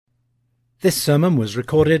This sermon was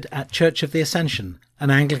recorded at Church of the Ascension, an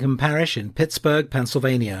Anglican parish in Pittsburgh,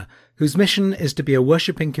 Pennsylvania, whose mission is to be a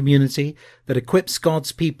worshipping community that equips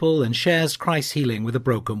God's people and shares Christ's healing with a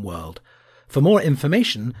broken world. For more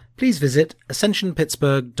information, please visit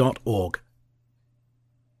ascensionpittsburgh.org.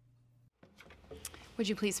 Would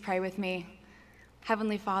you please pray with me?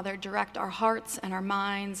 Heavenly Father, direct our hearts and our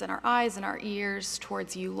minds and our eyes and our ears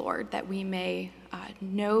towards you, Lord, that we may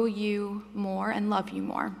know you more and love you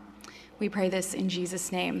more. We pray this in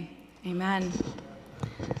Jesus' name. Amen.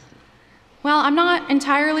 Well, I'm not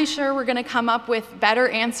entirely sure we're going to come up with better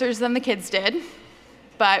answers than the kids did,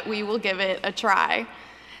 but we will give it a try.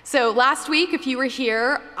 So last week, if you were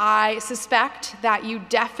here, I suspect that you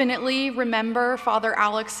definitely remember Father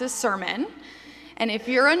Alex's sermon. And if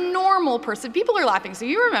you're a normal person, people are laughing, so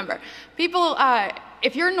you remember.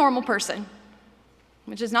 If you're a normal person,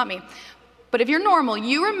 which is not me, but if you're normal,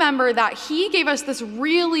 you remember that he gave us this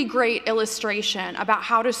really great illustration about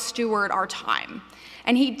how to steward our time.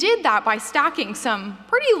 And he did that by stacking some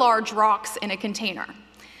pretty large rocks in a container.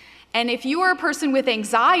 And if you are a person with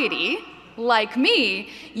anxiety, like me,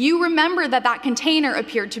 you remember that that container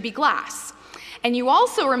appeared to be glass. And you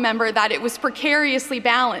also remember that it was precariously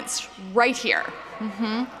balanced right here.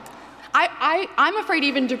 I'm afraid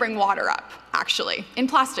even to bring water up, actually, in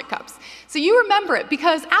plastic cups. So you remember it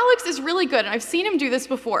because Alex is really good, and I've seen him do this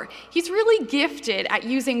before. He's really gifted at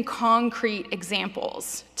using concrete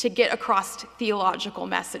examples to get across theological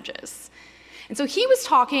messages. And so he was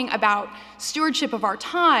talking about stewardship of our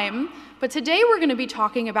time, but today we're going to be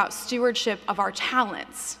talking about stewardship of our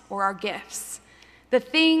talents or our gifts. The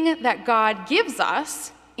thing that God gives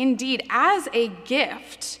us, indeed, as a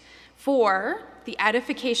gift for the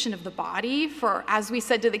edification of the body, for, as we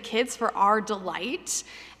said to the kids, for our delight,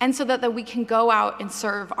 and so that we can go out and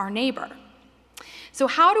serve our neighbor. So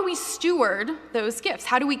how do we steward those gifts?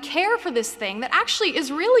 How do we care for this thing that actually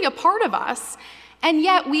is really a part of us, and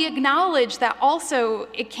yet we acknowledge that also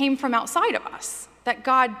it came from outside of us, that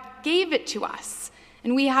God gave it to us,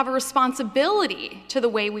 and we have a responsibility to the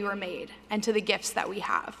way we were made and to the gifts that we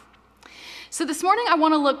have. So this morning I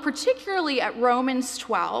want to look particularly at Romans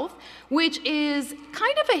 12, which is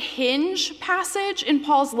kind of a hinge passage in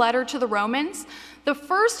Paul's letter to the Romans. The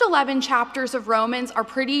first 11 chapters of Romans are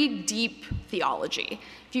pretty deep theology.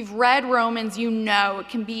 If you've read Romans, you know it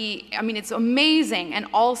can be, it's amazing, and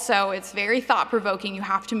also it's very thought-provoking. You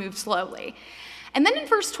have to move slowly. And then in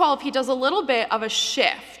verse 12, he does a little bit of a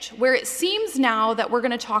shift where it seems now that we're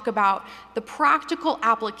going to talk about the practical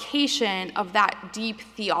application of that deep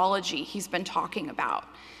theology he's been talking about.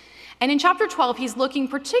 And in chapter 12, he's looking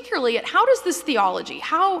particularly at how does this theology,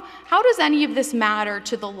 how does any of this matter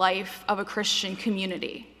to the life of a Christian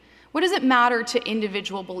community? What does it matter to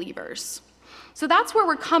individual believers? So that's where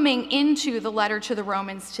we're coming into the letter to the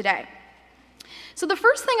Romans today. So the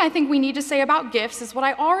first thing I think we need to say about gifts is what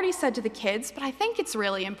I already said to the kids, but I think it's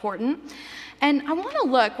really important. And I want to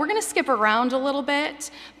look, we're going to skip around a little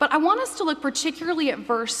bit, but I want us to look particularly at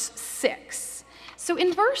verse 6. So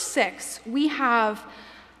in verse 6, we have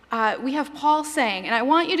Paul saying, and I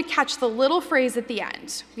want you to catch the little phrase at the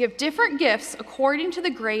end. We have different gifts according to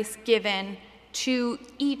the grace given to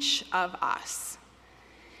each of us.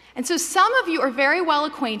 And so some of you are very well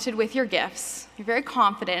acquainted with your gifts. You're very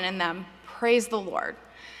confident in them. Praise the Lord.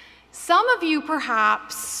 Some of you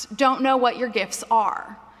perhaps don't know what your gifts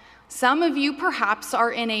are. Some of you perhaps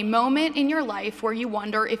are in a moment in your life where you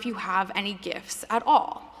wonder if you have any gifts at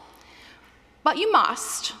all. But you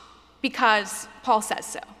must, because Paul says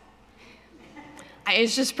so.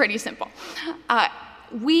 It's just pretty simple.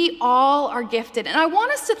 We all are gifted. And I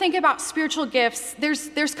want us to think about spiritual gifts.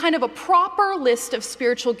 There's kind of a proper list of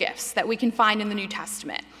spiritual gifts that we can find in the New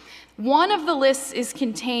Testament. One of the lists is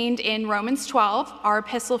contained in Romans 12, our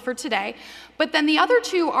epistle for today, but then the other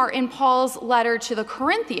two are in Paul's letter to the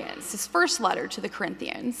Corinthians, his first letter to the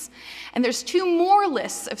Corinthians. And there's two more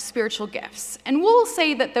lists of spiritual gifts, and we'll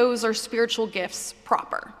say that those are spiritual gifts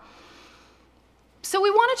proper. So we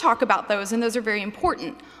want to talk about those, and those are very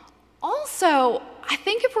important. Also, I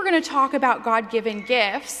think if we're going to talk about God-given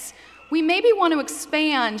gifts, we maybe want to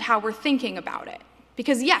expand how we're thinking about it.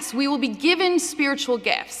 Because yes, we will be given spiritual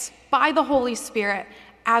gifts by the Holy Spirit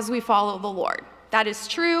as we follow the Lord. That is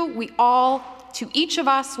true. We all, to each of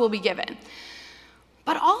us, will be given.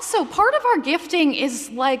 But also, part of our gifting is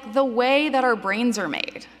like the way that our brains are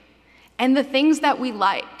made, and the things that we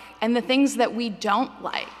like, and the things that we don't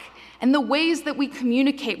like, and the ways that we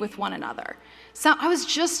communicate with one another. So I was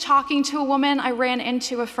just talking to a woman. I ran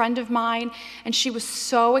into a friend of mine, and she was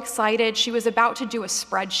so excited. She was about to do a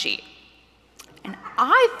spreadsheet. And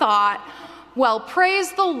I thought, Well,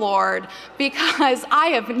 praise the Lord, because I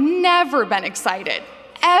have never been excited,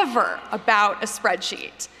 ever, about a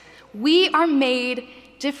spreadsheet. We are made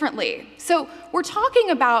differently. So we're talking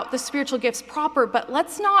about the spiritual gifts proper, but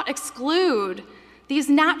let's not exclude these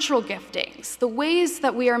natural giftings. The ways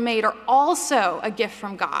that we are made are also a gift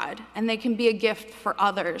from God, and they can be a gift for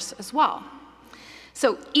others as well.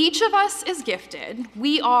 So each of us is gifted.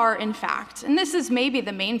 We are, in fact, and this is maybe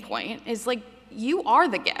the main point, is like you are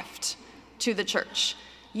the gift to the church.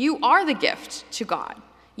 You are the gift to God.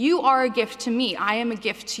 You are a gift to me. I am a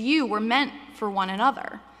gift to you. We're meant for one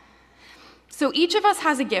another. So each of us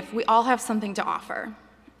has a gift. We all have something to offer.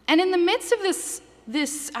 And in the midst of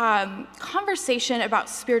this conversation about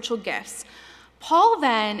spiritual gifts, Paul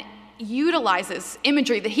then utilizes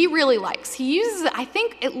imagery that he really likes. He uses it, I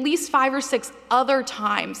think, at least 5 or 6 other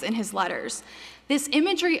times in his letters. This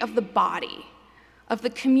imagery of the body, of the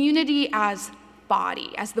community as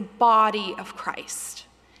the body of Christ.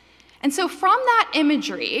 And so from that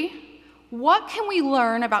imagery, what can we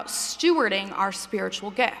learn about stewarding our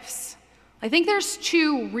spiritual gifts? I think there's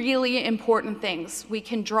 2 really important things we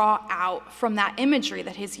can draw out from that imagery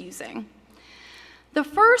that he's using. The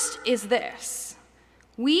first is this.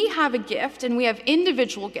 We have a gift, and we have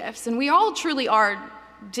individual gifts, and we all truly are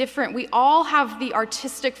different. We all have the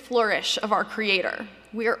artistic flourish of our Creator.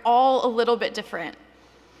 We are all a little bit different.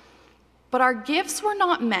 But our gifts were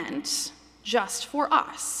not meant just for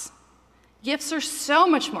us. Gifts are so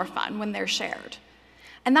much more fun when they're shared.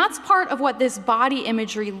 And that's part of what this body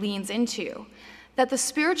imagery leans into, that the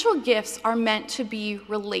spiritual gifts are meant to be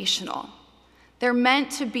relational. They're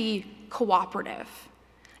meant to be cooperative.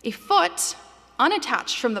 A foot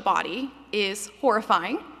unattached from the body is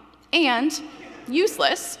horrifying and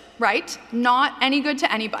useless, right? Not any good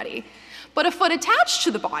to anybody. But a foot attached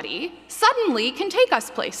to the body suddenly can take us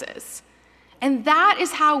places. And that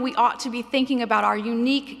is how we ought to be thinking about our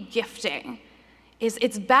unique gifting.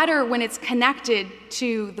 It's better when it's connected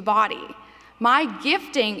to the body. My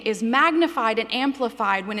gifting is magnified and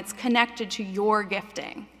amplified when it's connected to your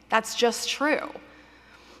gifting. That's just true.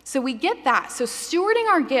 So we get that. So stewarding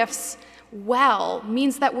our gifts well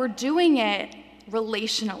means that we're doing it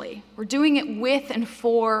relationally. We're doing it with and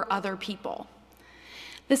for other people.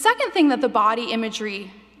 The second thing that the body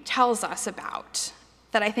imagery tells us about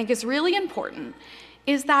that I think is really important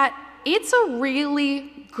is that it's a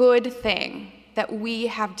really good thing that we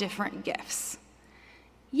have different gifts.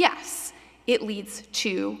 Yes, it leads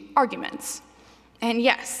to arguments. And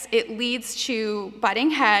yes, it leads to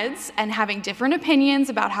butting heads and having different opinions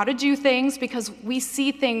about how to do things because we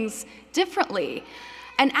see things differently.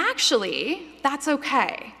 And actually, that's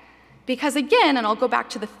okay. Because again, and I'll go back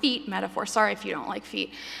to the feet metaphor, sorry if you don't like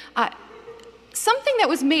feet, something that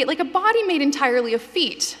was made, like a body made entirely of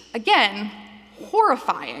feet, again,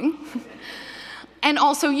 horrifying, and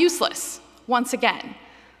also useless, once again.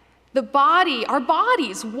 Our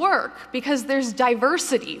bodies work because there's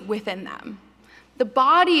diversity within them. The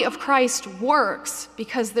body of Christ works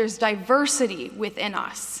because there's diversity within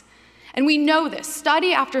us. And we know this.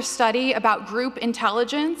 Study after study about group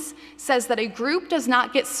intelligence says that a group does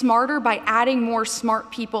not get smarter by adding more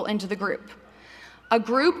smart people into the group. A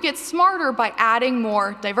group gets smarter by adding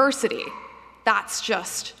more diversity. That's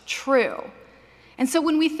just true. And so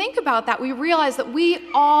when we think about that, we realize that we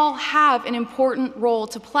all have an important role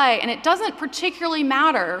to play, and it doesn't particularly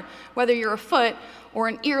matter whether you're a foot or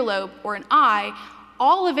an earlobe or an eye.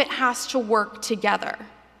 All of it has to work together.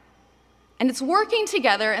 And it's working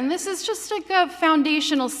together, and this is just like a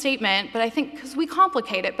foundational statement, but I think because we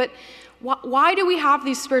complicate it, but why do we have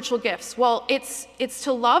these spiritual gifts? Well, it's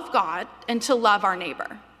to love God and to love our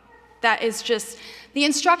neighbor. That is just, the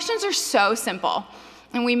instructions are so simple,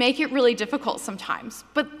 and we make it really difficult sometimes,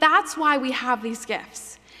 but that's why we have these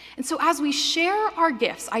gifts. And so as we share our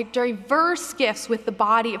gifts, our diverse gifts with the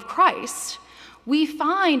body of Christ, we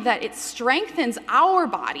find that it strengthens our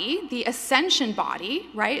body, the ascension body,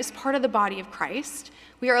 right, as part of the body of Christ.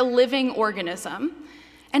 We are a living organism.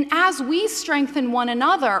 And as we strengthen one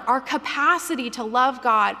another, our capacity to love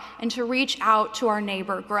God and to reach out to our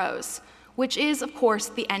neighbor grows, which is, of course,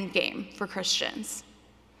 the end game for Christians.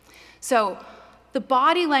 So the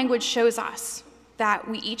body language shows us that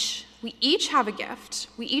we each have a gift.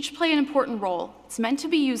 We each play an important role. It's meant to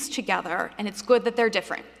be used together, and it's good that they're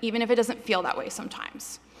different, even if it doesn't feel that way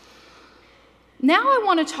sometimes. Now I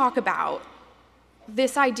want to talk about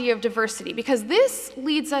this idea of diversity, because this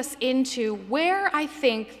leads us into where I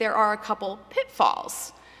think there are a couple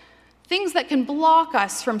pitfalls, things that can block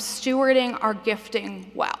us from stewarding our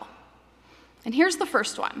gifting well. And here's the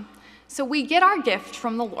first one. So we get our gift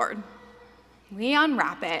from the Lord. We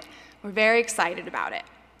unwrap it. We're very excited about it.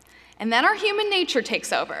 And then our human nature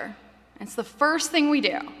takes over. It's the first thing we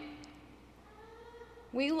do.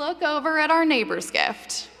 We look over at our neighbor's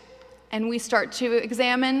gift, and we start to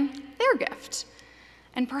examine their gift.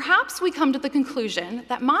 And perhaps we come to the conclusion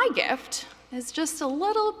that my gift is just a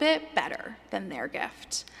little bit better than their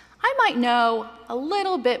gift. I might know a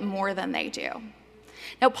little bit more than they do.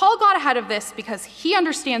 Now, Paul got ahead of this because he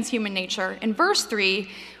understands human nature. In verse 3,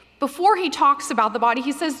 before he talks about the body,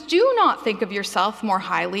 he says, "Do not think of yourself more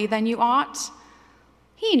highly than you ought."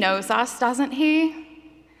 He knows us, doesn't he?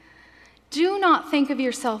 Do not think of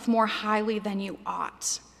yourself more highly than you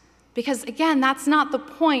ought. Because again, that's not the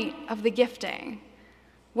point of the gifting.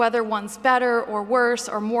 Whether one's better or worse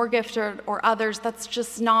or more gifted or others, that's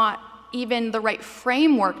just not even the right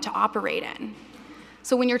framework to operate in.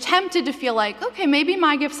 So when you're tempted to feel like, okay, maybe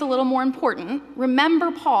my gift's a little more important,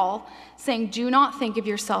 remember Paul saying, do not think of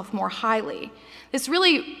yourself more highly. This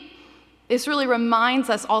really reminds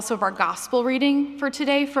us also of our gospel reading for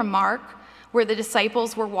today from Mark, where the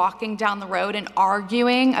disciples were walking down the road and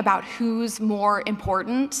arguing about who's more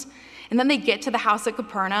important. And then they get to the house at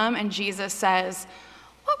Capernaum, and Jesus says,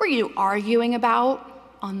 "What were you arguing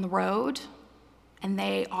about on the road?" And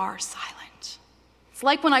they are silent. It's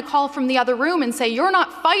like when I call from the other room and say, "You're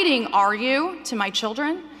not fighting, are you?" to my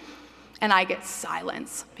children. And I get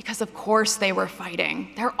silence, because of course they were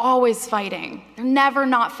fighting. They're always fighting. They're never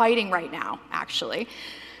not fighting right now, actually.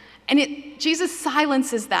 And Jesus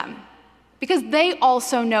silences them, because they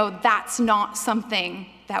also know that's not something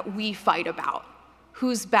that we fight about.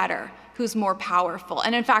 Who's better? Who's more powerful?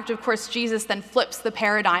 And in fact, of course, Jesus then flips the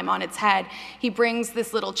paradigm on its head. He brings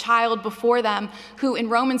this little child before them who in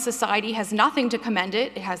Roman society has nothing to commend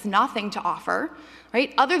it. It has nothing to offer,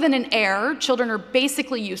 right? Other than an heir, children are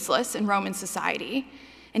basically useless in Roman society.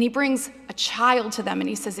 And he brings a child to them and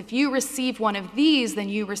he says, if you receive one of these, then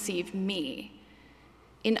you receive me.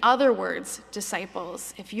 In other words,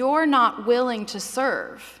 disciples, if you're not willing to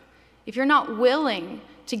serve, if you're not willing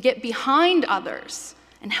to get behind others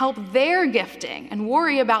and help their gifting and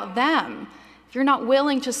worry about them, if you're not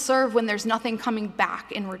willing to serve when there's nothing coming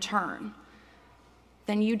back in return,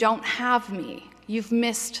 then you don't have me. You've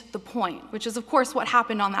missed the point, which is, of course, what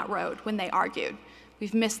happened on that road when they argued.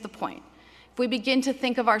 We've missed the point. If we begin to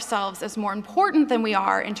think of ourselves as more important than we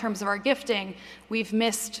are in terms of our gifting, we've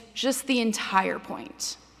missed just the entire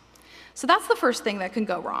point. So that's the first thing that can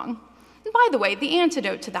go wrong. And by the way, the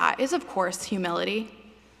antidote to that is, of course, humility.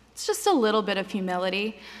 It's just a little bit of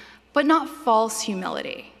humility, but not false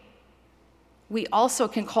humility. We also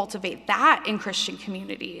can cultivate that in Christian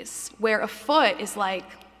communities, where a foot is like,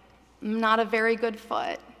 not a very good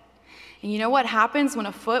foot. And you know what happens when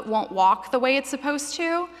a foot won't walk the way it's supposed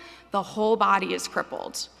to? The whole body is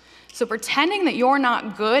crippled. So pretending that you're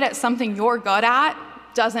not good at something you're good at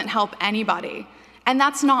doesn't help anybody. And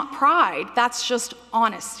that's not pride, that's just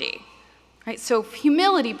honesty. Right? So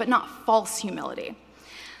humility, but not false humility.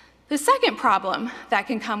 The second problem that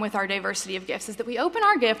can come with our diversity of gifts is that we open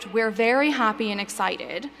our gift, we're very happy and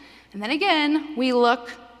excited, and then again, we look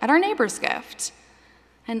at our neighbor's gift,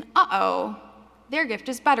 and uh-oh, their gift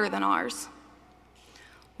is better than ours.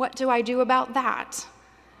 What do I do about that?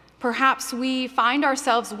 Perhaps we find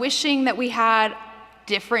ourselves wishing that we had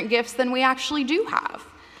different gifts than we actually do have.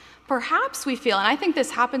 Perhaps we feel, and I think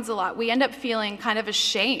this happens a lot, we end up feeling kind of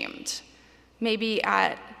ashamed, maybe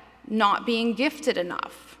at not being gifted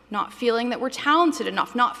enough, not feeling that we're talented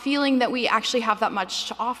enough, not feeling that we actually have that much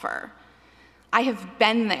to offer. I have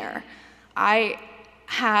been there. I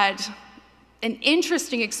had an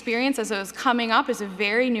interesting experience as I was coming up as a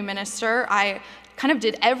very new minister. I kind of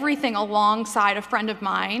did everything alongside a friend of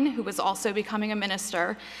mine who was also becoming a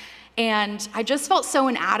minister, and I just felt so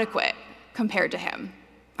inadequate compared to him.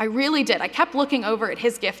 I really did. I kept looking over at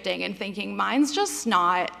his gifting and thinking, mine's just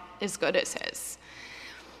not as good as his.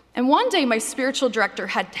 And one day, my spiritual director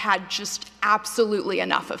had just absolutely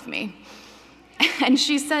enough of me. And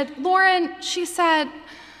she said, Lauren, she said,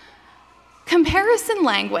 comparison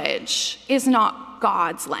language is not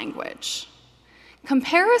God's language.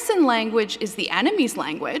 Comparison language is the enemy's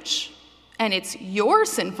language, and it's your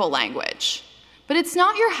sinful language, but it's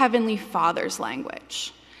not your heavenly Father's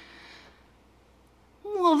language.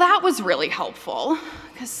 Well, that was really helpful,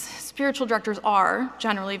 because spiritual directors are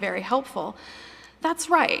generally very helpful.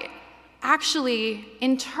 That's right. Actually,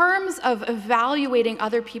 in terms of evaluating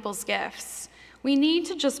other people's gifts, we need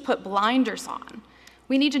to just put blinders on.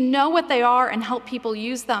 We need to know what they are and help people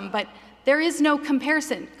use them, but there is no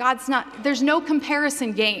comparison. There's no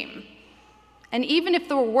comparison game. And even if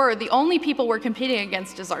there were, the only people we're competing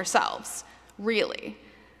against is ourselves, really.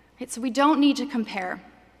 Right? So we don't need to compare.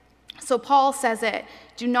 So Paul says it,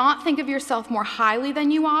 do not think of yourself more highly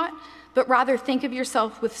than you ought, but rather think of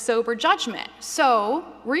yourself with sober judgment. So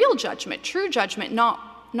real judgment, true judgment,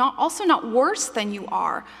 not worse than you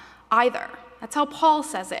are either. That's how Paul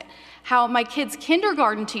says it. How my kid's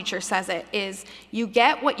kindergarten teacher says it is, you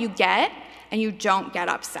get what you get and you don't get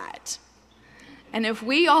upset. And if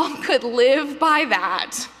we all could live by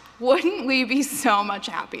that, wouldn't we be so much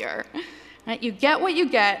happier? Right? You get what you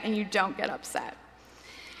get and you don't get upset.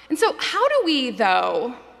 And so how do we,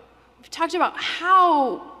 though, we've talked about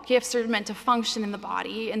how gifts are meant to function in the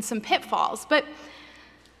body and some pitfalls, but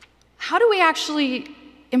how do we actually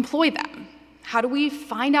employ them? How do we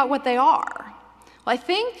find out what they are? Well, I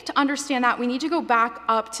think to understand that, we need to go back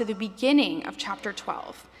up to the beginning of chapter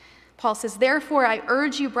 12. Paul says, therefore, I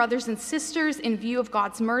urge you, brothers and sisters, in view of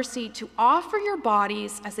God's mercy, to offer your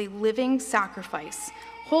bodies as a living sacrifice,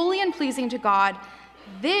 holy and pleasing to God.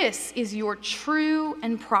 This is your true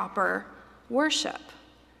and proper worship.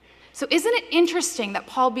 So isn't it interesting that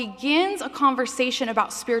Paul begins a conversation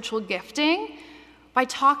about spiritual gifting by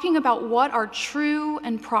talking about what our true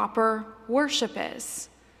and proper worship is?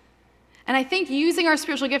 And I think using our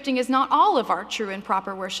spiritual gifting is not all of our true and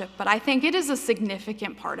proper worship, but I think it is a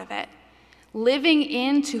significant part of it. Living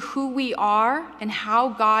into who we are and how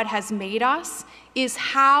God has made us is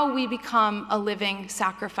how we become a living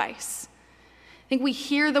sacrifice. I think we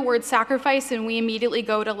hear the word sacrifice and we immediately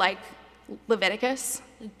go to like Leviticus,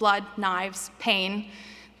 blood, knives, pain,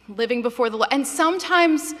 living before the Lord. And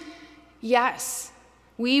sometimes, yes,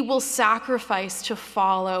 we will sacrifice to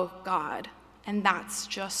follow God. And that's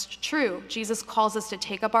just true. Jesus calls us to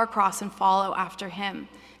take up our cross and follow after him.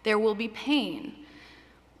 There will be pain.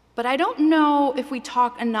 But I don't know if we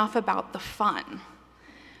talk enough about the fun.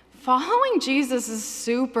 Following Jesus is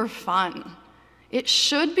super fun. It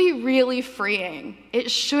should be really freeing.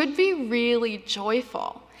 It should be really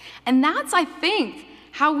joyful. And that's, I think,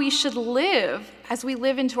 how we should live as we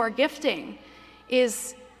live into our gifting,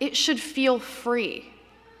 is it should feel free.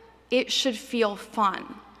 It should feel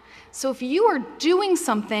fun. So if you are doing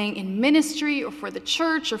something in ministry or for the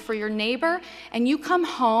church or for your neighbor, and you come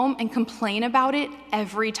home and complain about it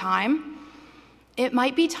every time, it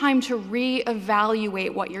might be time to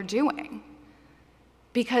reevaluate what you're doing.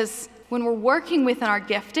 Because when we're working within our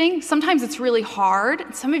gifting, sometimes it's really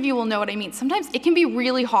hard. Some of you will know what I mean. Sometimes it can be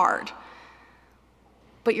really hard,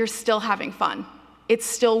 but you're still having fun. It's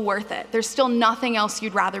still worth it. There's still nothing else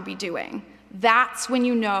you'd rather be doing. That's when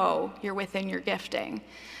you know you're within your gifting.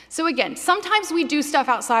 So again, sometimes we do stuff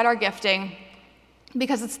outside our gifting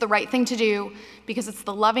because it's the right thing to do, because it's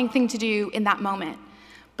the loving thing to do in that moment.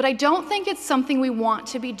 But I don't think it's something we want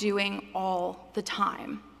to be doing all the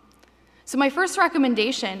time. So my first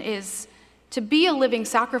recommendation is to be a living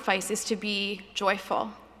sacrifice is to be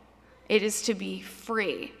joyful. It is to be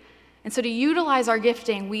free. And so to utilize our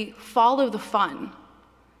gifting, we follow the fun,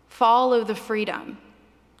 follow the freedom.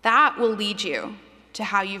 That will lead you to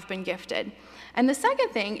how you've been gifted. And the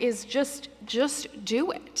second thing is just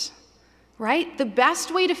do it, right? The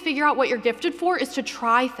best way to figure out what you're gifted for is to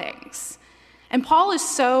try things. And Paul is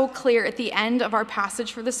so clear at the end of our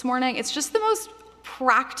passage for this morning. It's just the most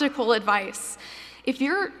practical advice. If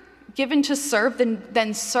you're given to serve,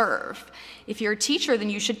 then serve. If you're a teacher, then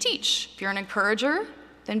you should teach. If you're an encourager,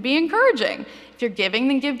 then be encouraging. If you're giving,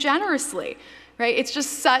 then give generously, right? It's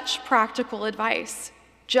just such practical advice.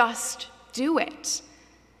 Just do it.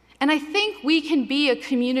 And I think we can be a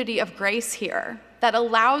community of grace here that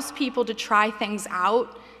allows people to try things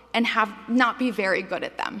out and not be very good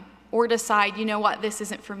at them or decide, you know what, this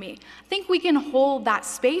isn't for me. I think we can hold that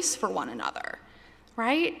space for one another,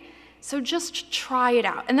 right? So just try it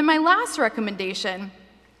out. And then my last recommendation,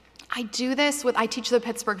 I teach the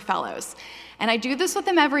Pittsburgh Fellows, and I do this with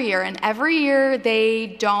them every year, and every year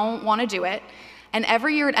they don't want to do it, and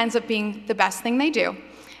every year it ends up being the best thing they do.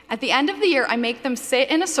 At the end of the year, I make them sit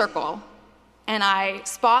in a circle, and I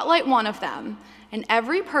spotlight one of them, and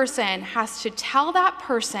every person has to tell that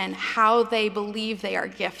person how they believe they are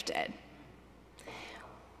gifted.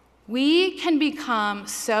 We can become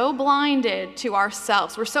so blinded to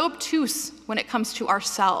ourselves. We're so obtuse when it comes to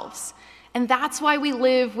ourselves, and that's why we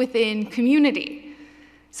live within community.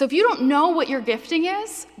 So if you don't know what your gifting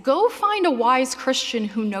is, go find a wise Christian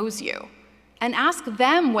who knows you and ask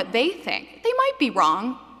them what they think. They might be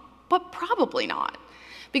wrong, but probably not.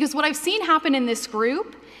 Because what I've seen happen in this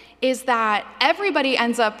group is that everybody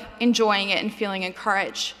ends up enjoying it and feeling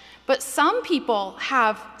encouraged. But some people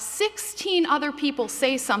have 16 other people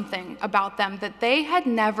say something about them that they had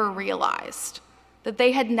never realized, that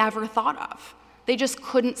they had never thought of. They just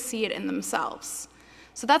couldn't see it in themselves.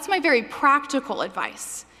 So that's my very practical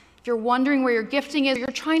advice. If you're wondering where your gifting is, you're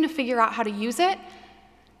trying to figure out how to use it,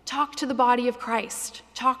 talk to the body of Christ.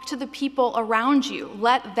 Talk to the people around you.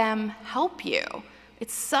 Let them help you.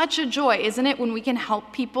 It's such a joy, isn't it, when we can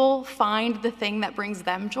help people find the thing that brings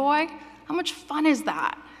them joy? How much fun is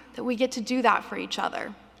that we get to do that for each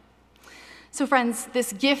other? So friends,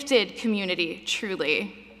 this gifted community,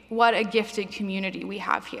 truly, what a gifted community we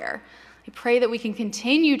have here. I pray that we can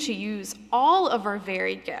continue to use all of our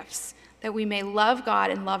varied gifts, that we may love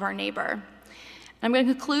God and love our neighbor. And I'm going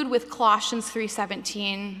to conclude with Colossians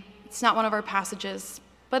 3:17. It's not one of our passages,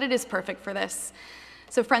 but it is perfect for this.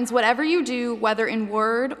 So friends, whatever you do, whether in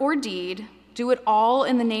word or deed, do it all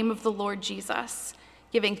in the name of the Lord Jesus,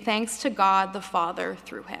 giving thanks to God the Father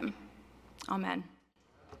through him. Amen.